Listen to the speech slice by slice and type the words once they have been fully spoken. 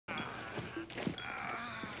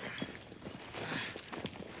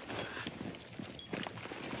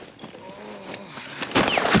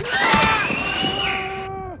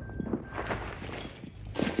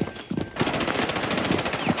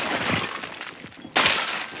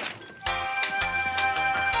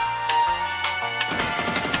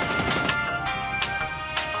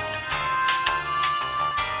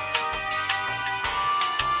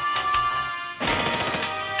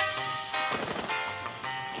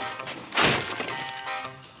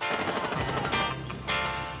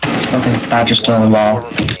fucking Thatcher's still on the wall.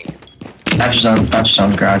 Thatcher's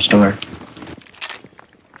on the garage door.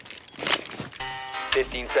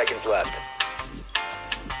 15 seconds left.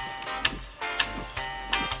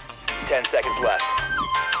 10 seconds left.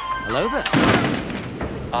 Hello there.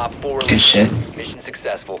 Op 4 Good shit. mission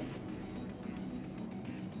successful.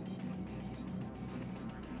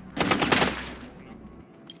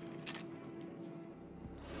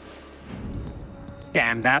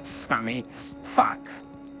 Damn, that's scummy as fuck.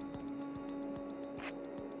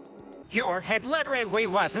 Your head literally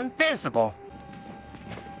wasn't visible.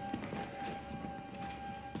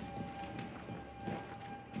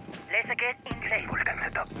 Let's get in place.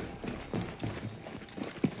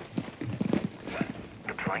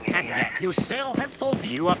 And yet you still have full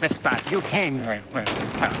view of the spot you came with.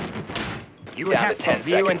 You Down have to full 10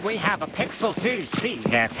 view seconds. and we have a pixel to see.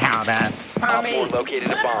 That's how that's Op 4 scummy.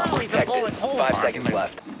 located a bomb. Literally the Protect bullet it. hole 5 seconds argument.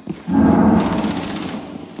 left.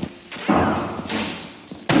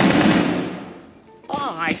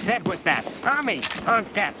 All I said was that scummy.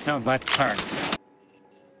 Don't get so much hurt.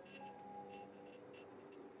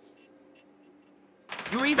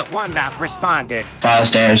 You're the one that responded. File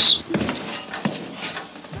stairs.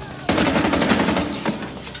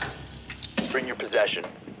 Bring your possession.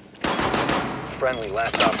 Friendly,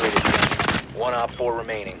 last operator. One Op 4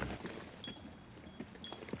 remaining.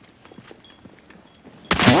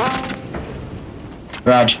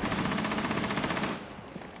 Garage.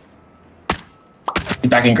 He's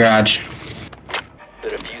back in garage. The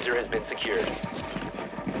diffuser has been secured.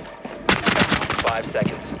 5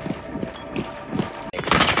 seconds.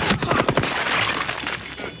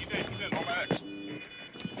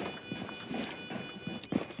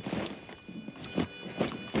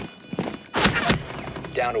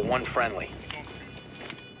 Down to one friendly.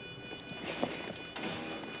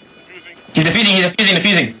 He's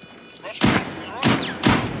defusing.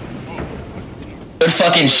 Good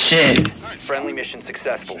fucking shit. Friendly mission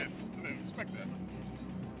successful.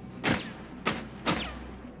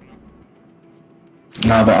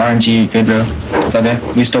 Nah, but RNG, good bro. It's okay.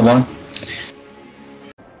 We still won.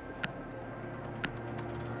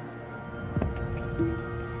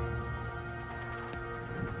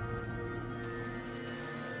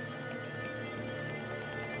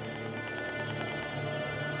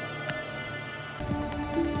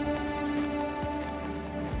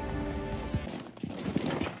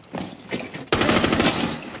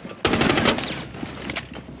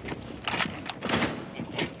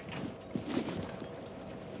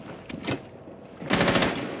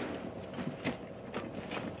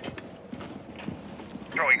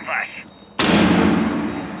 Throwing flash.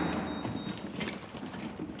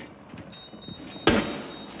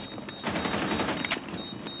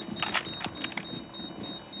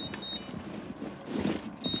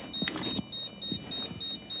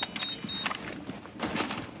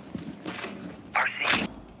 RC.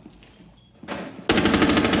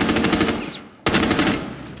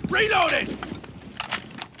 Reloading!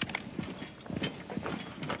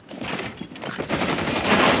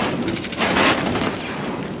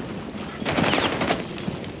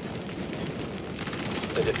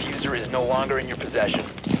 The diffuser is no longer in your possession.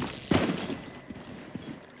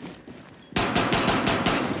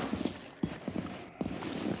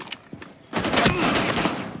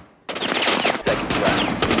 Seconds left.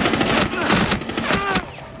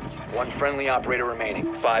 One friendly operator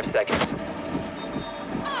remaining. 5 seconds.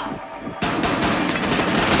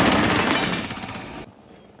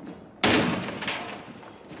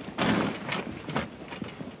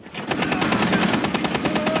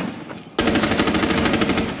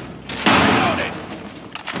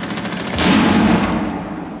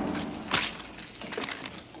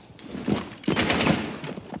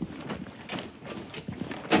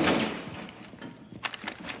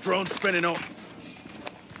 Drone spinning up.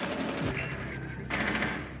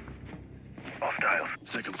 Off dials.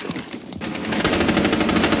 Second floor.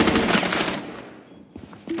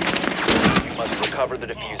 You must recover the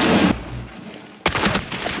diffuser.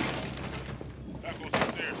 That goes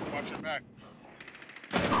upstairs. Watch your back.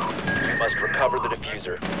 You must recover the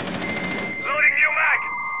diffuser. Loading new mag.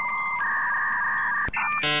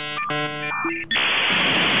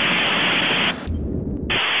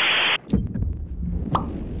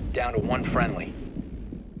 Down to one friendly.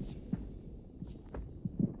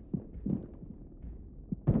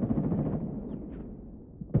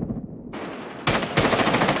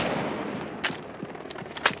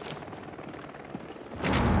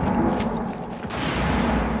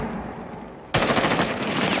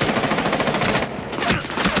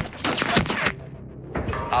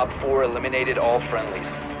 Op 4 eliminated all friendlies.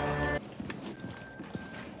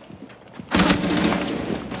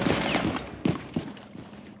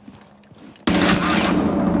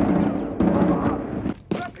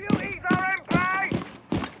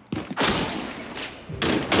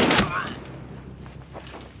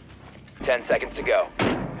 seconds to go.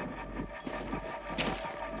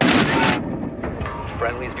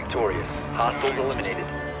 Friendly's victorious. Hostiles eliminated.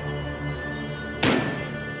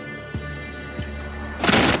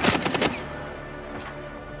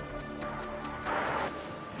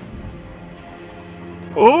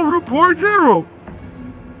 All report hero.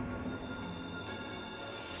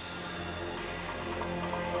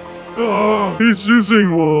 Oh, he's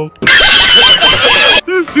using wall.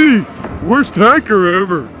 Is he? Worst hacker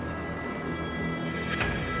ever.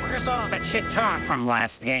 Where's all that shit talk from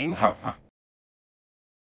last game?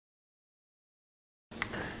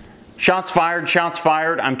 Shots fired, shots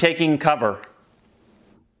fired. I'm taking cover.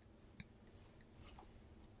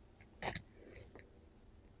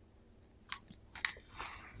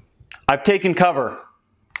 I've taken cover.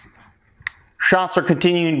 Shots are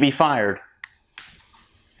continuing to be fired.